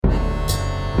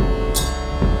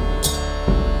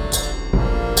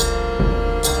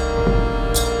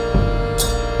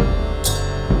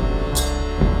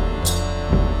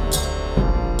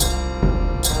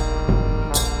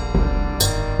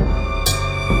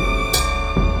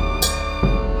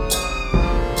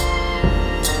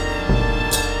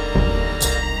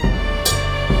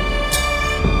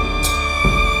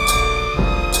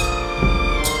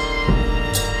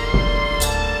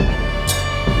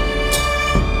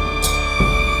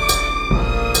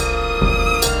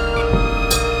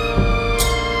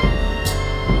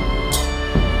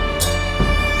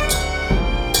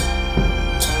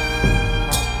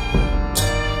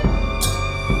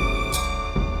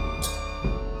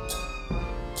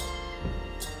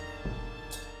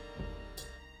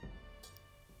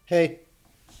Hey,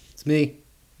 it's me,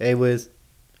 Wiz,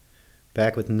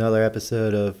 back with another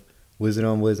episode of Wizzin'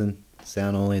 on Wizzin',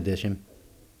 Sound Only Edition,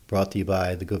 brought to you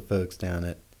by the good folks down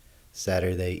at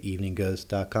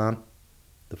SaturdayEveningGhost.com,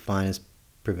 the finest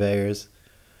purveyors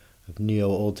of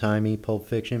neo-old-timey Pulp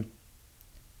Fiction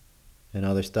and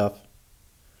other stuff.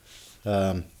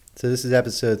 So this is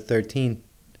episode 13.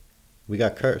 We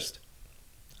got cursed.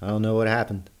 I don't know what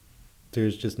happened.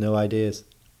 There's just no ideas.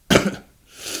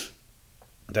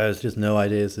 There's just no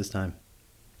ideas this time.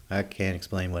 I can't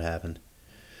explain what happened.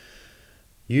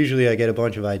 Usually I get a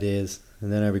bunch of ideas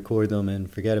and then I record them and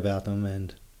forget about them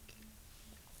and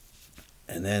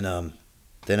then I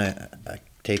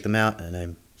take them out and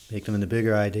I make them into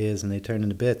bigger ideas and they turn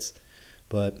into bits.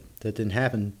 But that didn't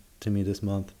happen to me this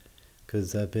month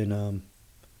because I've been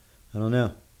I don't know.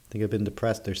 I think I've been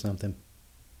depressed or something.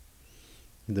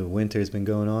 The winter's been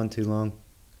going on too long.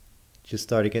 Just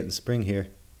started getting spring here.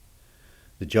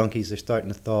 The junkies are starting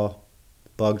to thaw. The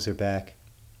bugs are back.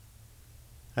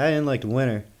 I didn't like the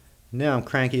winter. Now I'm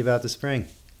cranky about the spring.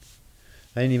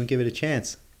 I didn't even give it a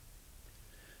chance.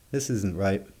 This isn't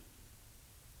right.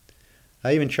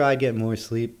 I even tried getting more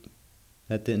sleep.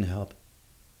 That didn't help.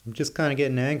 I'm just kind of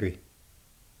getting angry.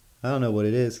 I don't know what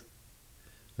it is.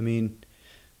 I mean,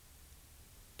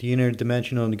 the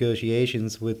interdimensional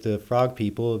negotiations with the frog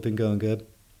people have been going good,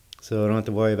 so I don't have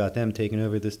to worry about them taking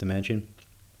over this dimension.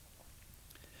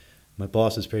 My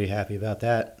boss is pretty happy about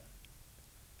that.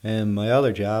 And my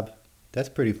other job, that's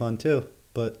pretty fun too,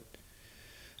 but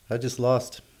I just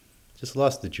lost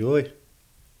the joy.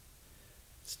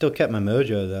 Still kept my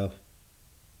mojo though.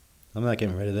 I'm not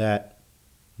getting rid of that.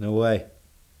 No way.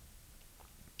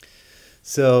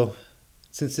 So,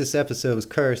 since this episode was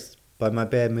cursed by my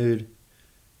bad mood,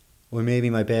 or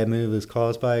maybe my bad mood was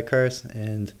caused by a curse,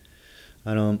 and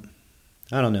I don't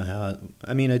know how.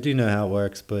 I mean, I do know how it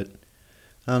works, but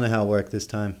I don't know how it worked this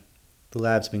time. The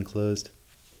lab's been closed.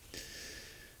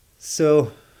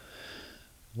 So,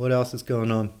 what else is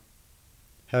going on?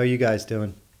 How are you guys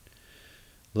doing?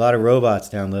 A lot of robots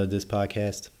download this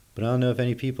podcast, but I don't know if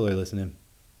any people are listening.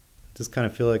 I just kind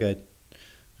of feel like I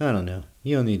don't know.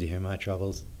 You don't need to hear my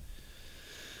troubles.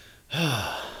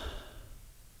 I'm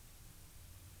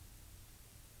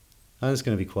just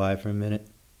going to be quiet for a minute.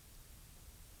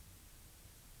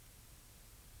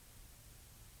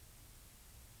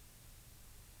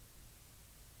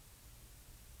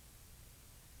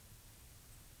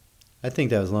 I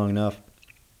think that was long enough.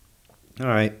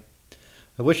 Alright.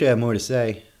 I wish I had more to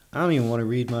say. I don't even want to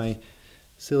read my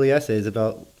silly essays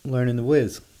about learning the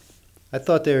whiz. I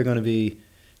thought they were going to be,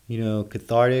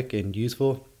 cathartic and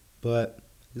useful, but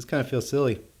this kind of feels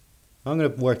silly. I'm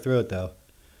going to work through it though.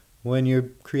 When you're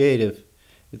creative,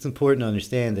 it's important to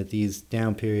understand that these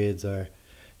down periods are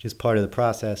just part of the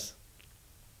process.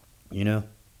 You're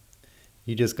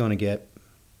just going to get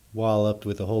walloped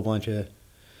with a whole bunch of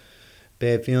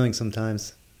bad feelings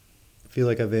sometimes. I feel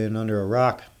like I've been under a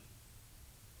rock.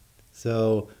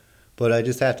 So, but I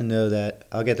just have to know that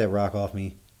I'll get that rock off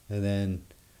me and then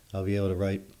I'll be able to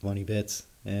write funny bits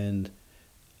and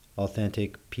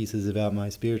authentic pieces about my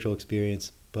spiritual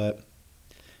experience. But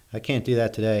I can't do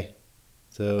that today.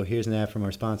 So here's an ad from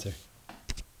our sponsor.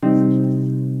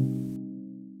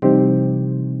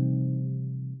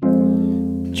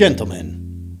 Gentlemen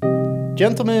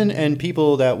and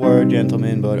people that were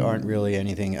gentlemen but aren't really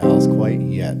anything else quite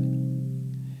yet.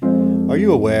 Are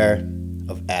you aware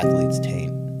of Athlete's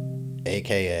Taint,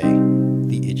 aka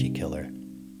the Itchy Killer?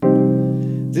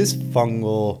 This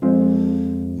fungal,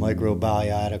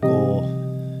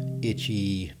 microbiotical,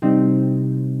 itchy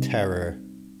terror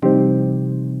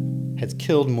has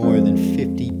killed more than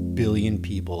 50 billion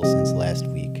people since last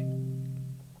week.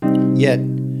 Yet,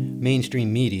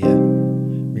 mainstream media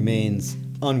remains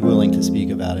unwilling to speak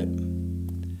about it.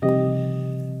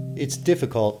 It's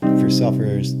difficult for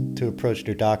sufferers to approach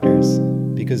their doctors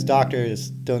because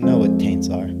doctors don't know what taints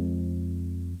are.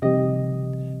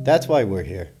 That's why we're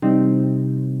here.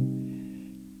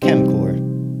 Chemcore,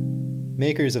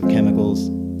 makers of chemicals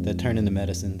that turn into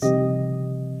medicines,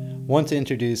 want to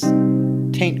introduce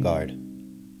Taint Guard,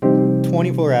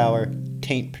 24-hour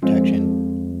taint protection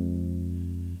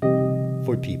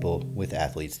for people with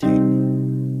athlete's taint.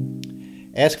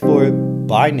 Ask for it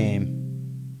by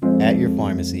name at your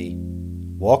pharmacy.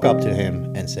 Walk up to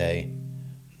him and say,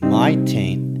 "My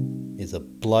taint is a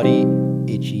bloody,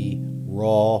 itchy,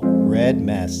 raw, red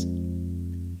mess,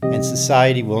 and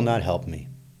society will not help me.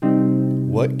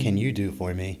 What can you do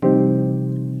for me?"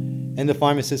 And the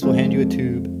pharmacist will hand you a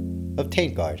tube of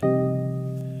Taint Guard.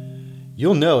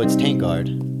 You'll know it's Taint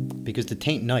Guard because the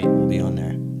Taint Knight will be on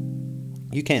there.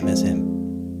 You can't miss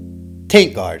him.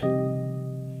 Taint Guard.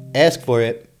 Ask for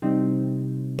it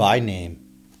by name.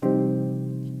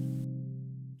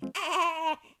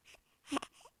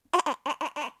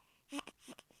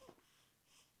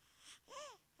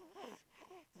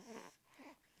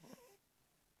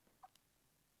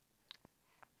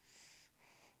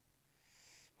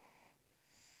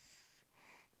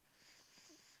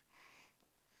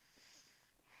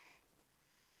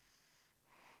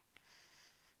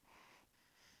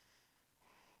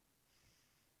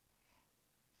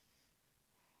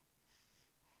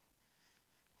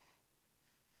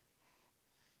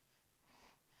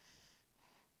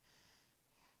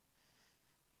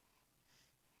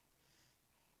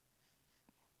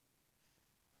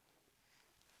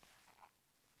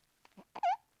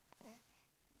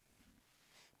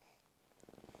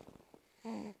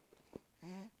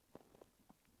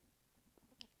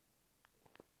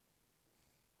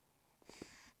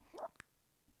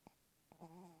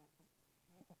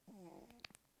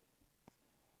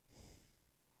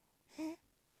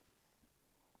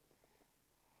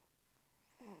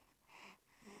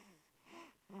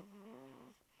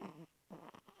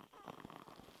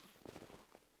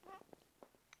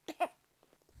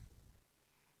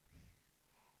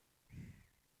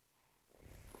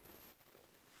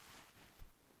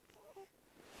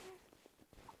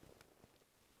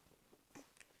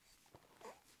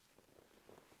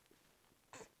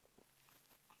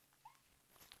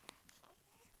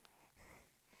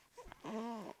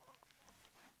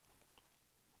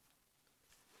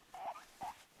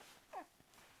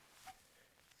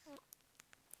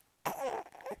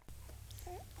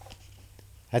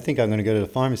 I think I'm going to go to the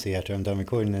pharmacy after I'm done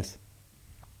recording this.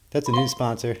 That's a new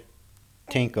sponsor,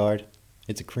 Tank Guard.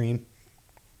 It's a cream.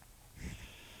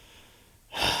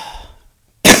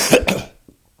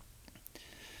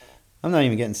 I'm not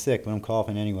even getting sick, but I'm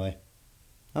coughing anyway.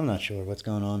 I'm not sure what's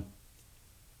going on.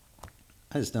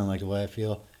 I just don't like the way I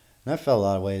feel. And I felt a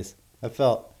lot of ways. I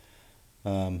felt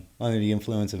under the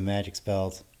influence of magic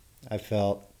spells. I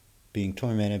felt being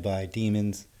tormented by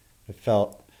demons. I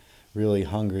felt really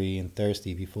hungry and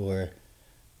thirsty before.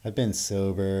 I've been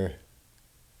sober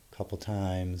a couple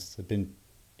times. I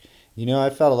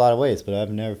felt a lot of ways, but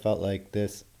I've never felt like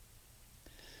this.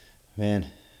 Man.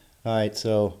 Alright,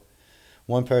 so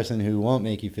one person who won't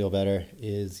make you feel better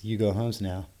is Hugo Holmes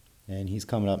now. And he's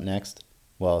coming up next.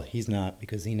 Well, he's not,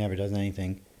 because he never does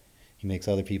anything. He makes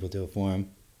other people do it for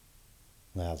him.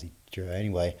 Lousy jerk.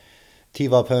 Anyway,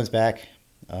 T-Vault Pone's back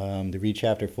to read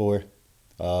Chapter 4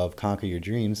 of Conquer Your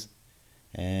Dreams.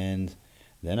 And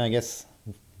then I guess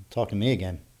talk to me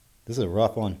again. This is a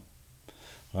rough one.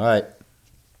 Alright,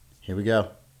 here we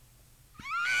go.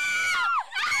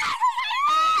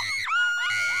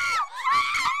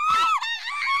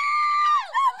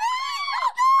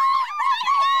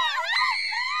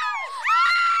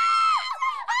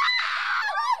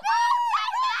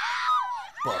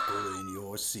 Buckle in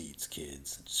your seats,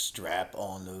 kids. Strap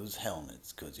on those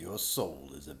helmets, 'cause your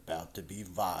soul is about to be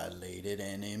violated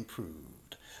and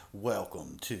improved.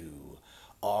 Welcome to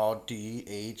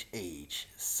RDHH,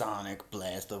 Sonic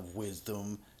Blast of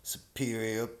Wisdom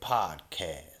Superior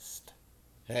Podcast.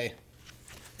 Hey,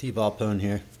 T-Vault Pone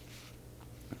here.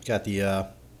 Got the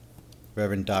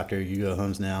Reverend Dr. Hugo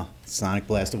Holmes now, Sonic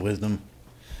Blast of Wisdom.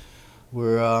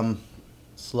 We're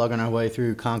slugging our way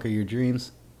through Conquer Your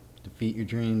Dreams, Defeat Your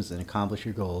Dreams, and Accomplish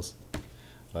Your Goals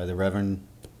by the Reverend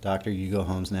Dr. Hugo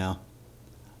Holmes now,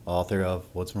 author of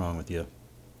What's Wrong With You.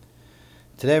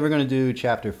 Today we're going to do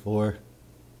Chapter 4,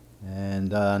 and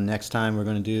next time we're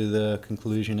going to do the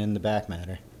conclusion and the back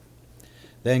matter.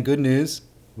 Then good news,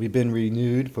 we've been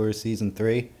renewed for Season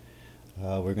 3.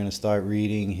 We're going to start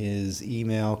reading his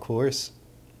email course,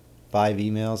 5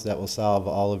 emails that will solve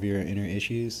all of your inner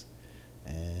issues,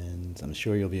 and I'm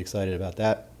sure you'll be excited about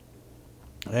that.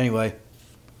 Anyway,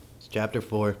 it's Chapter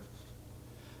 4,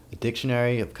 A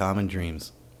Dictionary of Common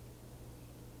Dreams.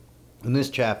 In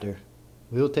this chapter,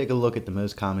 we will take a look at the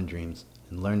most common dreams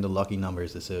and learn the lucky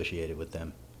numbers associated with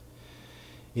them.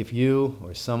 If you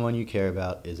or someone you care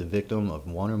about is a victim of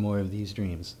one or more of these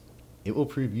dreams, it will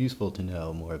prove useful to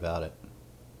know more about it.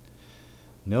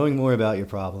 Knowing more about your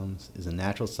problems is a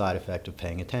natural side effect of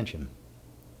paying attention.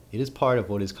 It is part of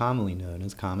what is commonly known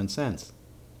as common sense.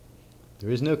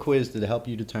 There is no quiz to help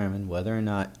you determine whether or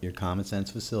not your common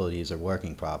sense facilities are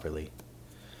working properly.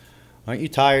 Aren't you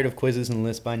tired of quizzes and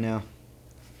lists by now?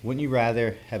 Wouldn't you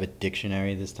rather have a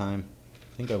dictionary this time?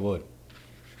 I think I would.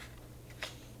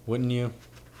 Wouldn't you?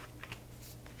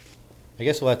 I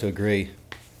guess we'll have to agree,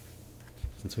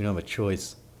 since we don't have a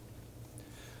choice.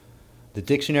 The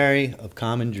Dictionary of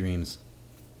Common Dreams.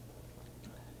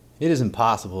 It is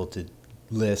impossible to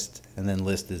list, and then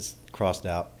list is crossed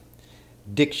out,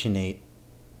 dictionate,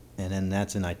 and then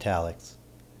that's in italics,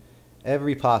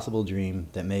 every possible dream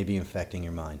that may be infecting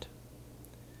your mind.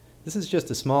 This is just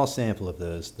a small sample of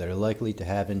those that are likely to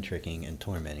have been tricking and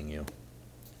tormenting you.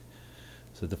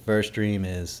 So the first dream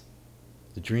is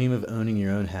the dream of owning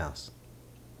your own house.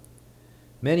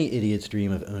 Many idiots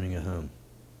dream of owning a home.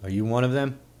 Are you one of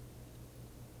them?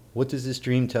 What does this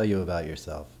dream tell you about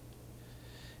yourself?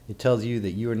 It tells you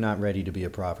that you are not ready to be a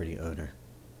property owner.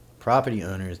 Property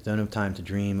owners don't have time to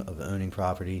dream of owning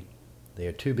property. They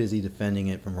are too busy defending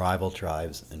it from rival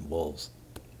tribes and wolves.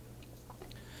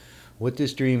 What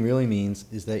this dream really means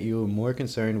is that you are more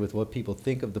concerned with what people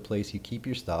think of the place you keep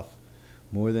your stuff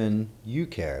more than you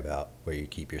care about where you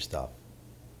keep your stuff.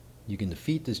 You can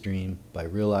defeat this dream by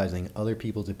realizing other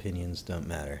people's opinions don't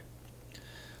matter.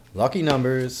 Lucky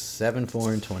numbers 7,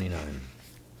 4, and 29.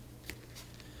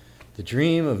 The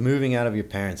dream of moving out of your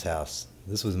parents' house.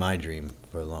 This was my dream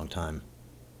for a long time.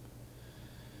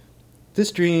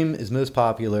 This dream is most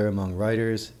popular among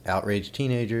writers, outraged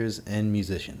teenagers, and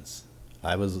musicians.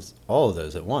 I was all of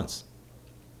those at once.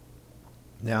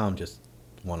 Now I'm just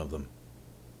one of them.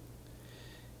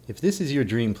 If this is your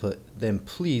dream, then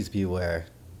please be aware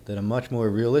that a much more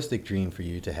realistic dream for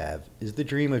you to have is the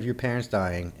dream of your parents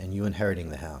dying and you inheriting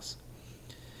the house.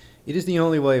 It is the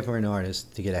only way for an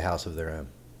artist to get a house of their own.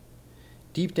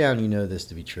 Deep down you know this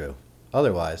to be true.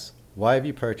 Otherwise, why have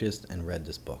you purchased and read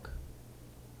this book?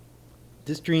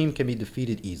 This dream can be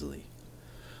defeated easily.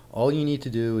 All you need to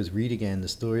do is read again the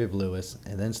story of Lewis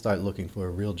and then start looking for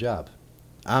a real job.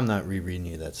 I'm not rereading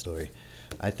you that story.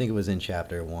 I think it was in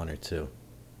chapter 1 or 2.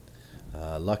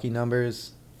 Lucky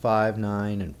numbers 5,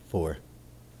 9, and 4.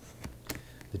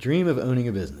 The dream of owning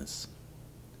a business.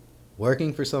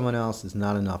 Working for someone else is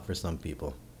not enough for some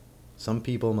people. Some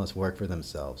people must work for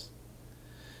themselves.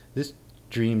 This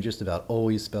dream just about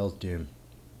always spells doom.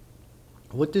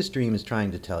 What this dream is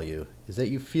trying to tell you is that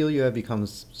you feel you have become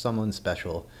someone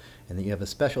special and that you have a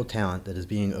special talent that is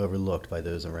being overlooked by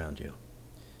those around you.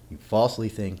 You falsely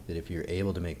think that if you're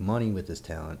able to make money with this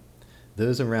talent,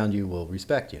 those around you will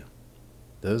respect you.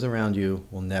 Those around you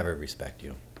will never respect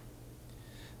you.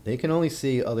 They can only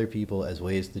see other people as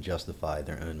ways to justify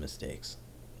their own mistakes.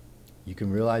 You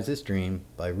can realize this dream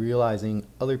by realizing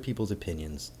other people's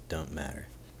opinions don't matter.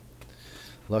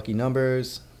 Lucky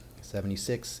numbers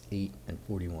 76, 8, and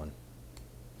 41.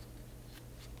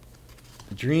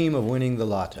 The dream of winning the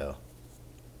lotto.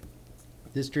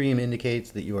 This dream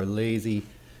indicates that you are lazy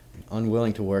and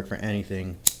unwilling to work for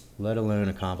anything, let alone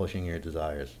accomplishing your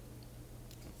desires.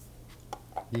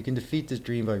 You can defeat this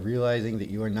dream by realizing that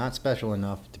you are not special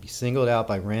enough to be singled out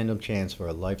by random chance for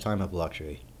a lifetime of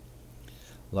luxury.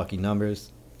 Lucky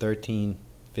numbers 13,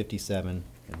 57,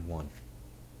 and 1.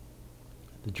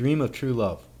 The dream of true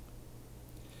love.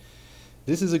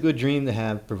 This is a good dream to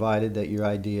have, provided that your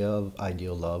idea of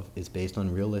ideal love is based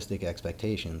on realistic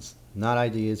expectations, not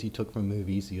ideas you took from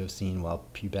movies you have seen while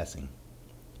pubescing.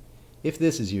 If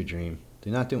this is your dream,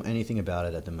 do not do anything about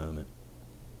it at the moment.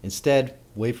 Instead,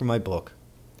 wait for my book.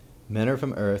 Men are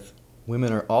from Earth,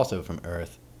 women are also from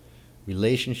Earth.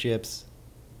 Relationships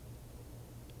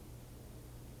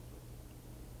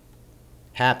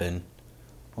happen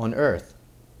on Earth.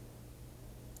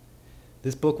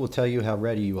 This book will tell you how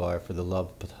ready you are for the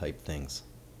love type things.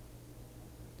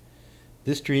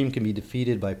 This dream can be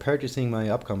defeated by purchasing my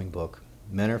upcoming book,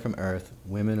 Men Are From Earth,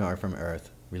 Women Are From Earth,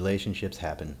 Relationships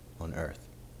Happen on Earth,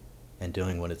 and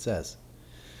doing what it says.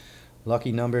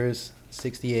 Lucky numbers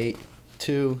 68,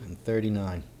 2, and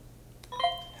 39.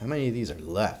 How many of these are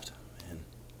left, man?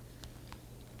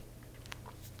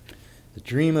 The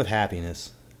dream of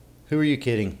happiness. Who are you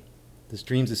kidding? These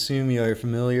dreams assume you are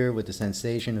familiar with the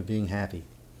sensation of being happy.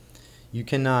 You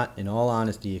cannot, in all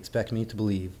honesty, expect me to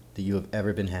believe that you have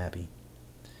ever been happy.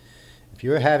 If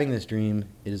you are having this dream,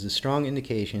 it is a strong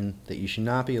indication that you should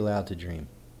not be allowed to dream,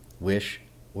 wish,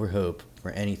 or hope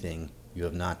for anything you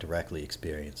have not directly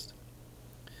experienced.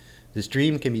 This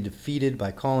dream can be defeated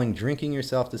by calling drinking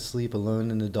yourself to sleep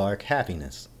alone in the dark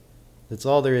happiness. That's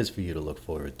all there is for you to look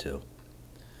forward to.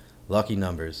 Lucky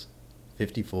numbers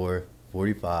 54,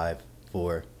 45,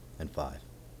 4, and 5.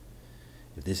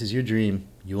 If this is your dream,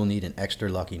 you will need an extra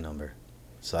lucky number,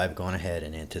 so I've gone ahead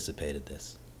and anticipated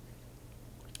this.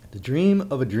 The dream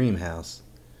of a dream house.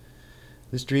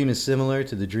 This dream is similar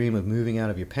to the dream of moving out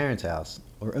of your parents' house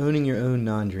or owning your own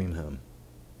non-dream home.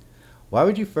 Why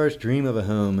would you first dream of a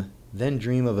home, then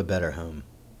dream of a better home?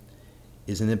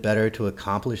 Isn't it better to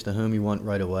accomplish the home you want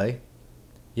right away?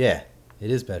 Yeah,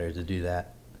 it is better to do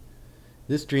that.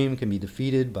 This dream can be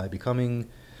defeated by becoming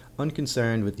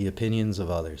unconcerned with the opinions of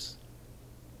others.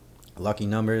 Lucky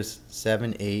numbers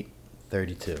 7, 8,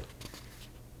 32.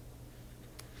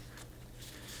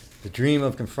 The dream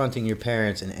of confronting your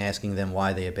parents and asking them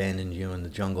why they abandoned you in the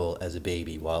jungle as a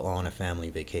baby while on a family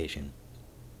vacation.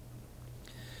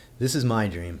 This is my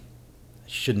dream. I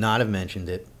should not have mentioned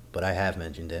it, but I have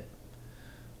mentioned it.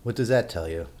 What does that tell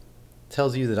you? It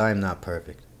tells you that I am not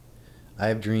perfect. I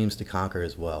have dreams to conquer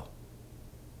as well.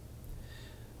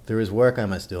 There is work I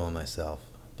must do on myself,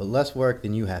 but less work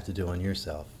than you have to do on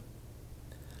yourself.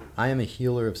 I am a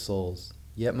healer of souls,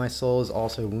 yet my soul is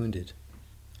also wounded.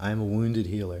 I am a wounded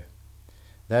healer.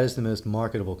 That is the most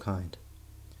marketable kind.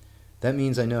 That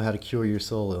means I know how to cure your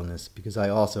soul illness, because I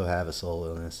also have a soul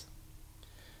illness.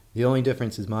 The only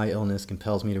difference is my illness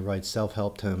compels me to write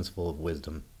self-help tomes full of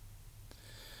wisdom,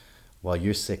 while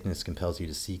your sickness compels you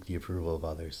to seek the approval of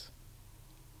others.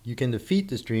 You can defeat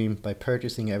this dream by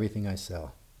purchasing everything I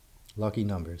sell. Lucky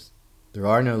numbers. There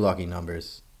are no lucky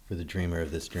numbers for the dreamer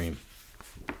of this dream.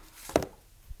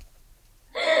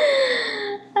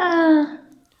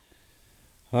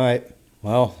 Alright,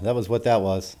 well, that was what that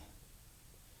was.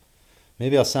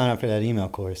 Maybe I'll sign up for that email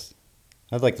course.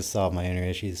 I'd like to solve my inner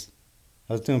issues.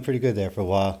 I was doing pretty good there for a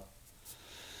while.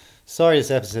 Sorry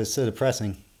this episode is so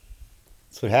depressing.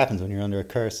 That's what happens when you're under a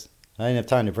curse. I didn't have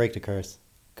time to break the curse.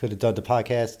 Could have done the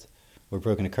podcast or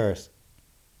broken a curse.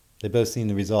 They both seem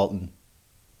to result in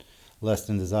less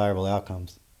than desirable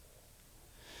outcomes.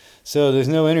 So there's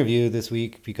no interview this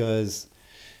week because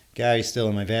Gary's still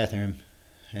in my bathroom,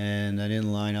 and I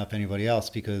didn't line up anybody else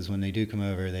because when they do come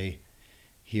over, they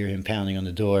hear him pounding on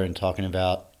the door and talking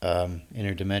about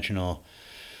interdimensional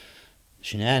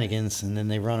shenanigans, and then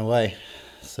they run away.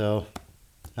 So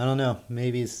I don't know.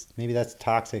 Maybe that's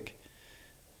toxic.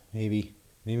 Maybe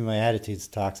my attitude's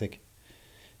toxic.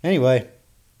 Anyway,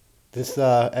 this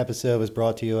episode was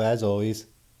brought to you, as always,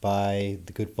 by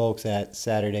the good folks at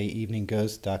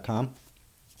SaturdayEveningGhost.com.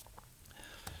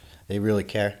 They really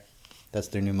care. That's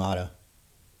their new motto.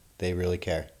 They really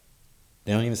care.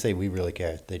 They don't even say we really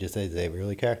care. They just say they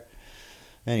really care.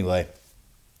 Anyway,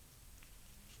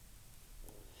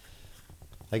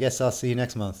 I guess I'll see you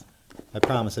next month. I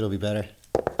promise it'll be better.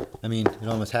 I mean, it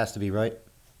almost has to be, right?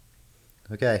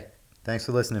 Okay, thanks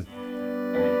for listening.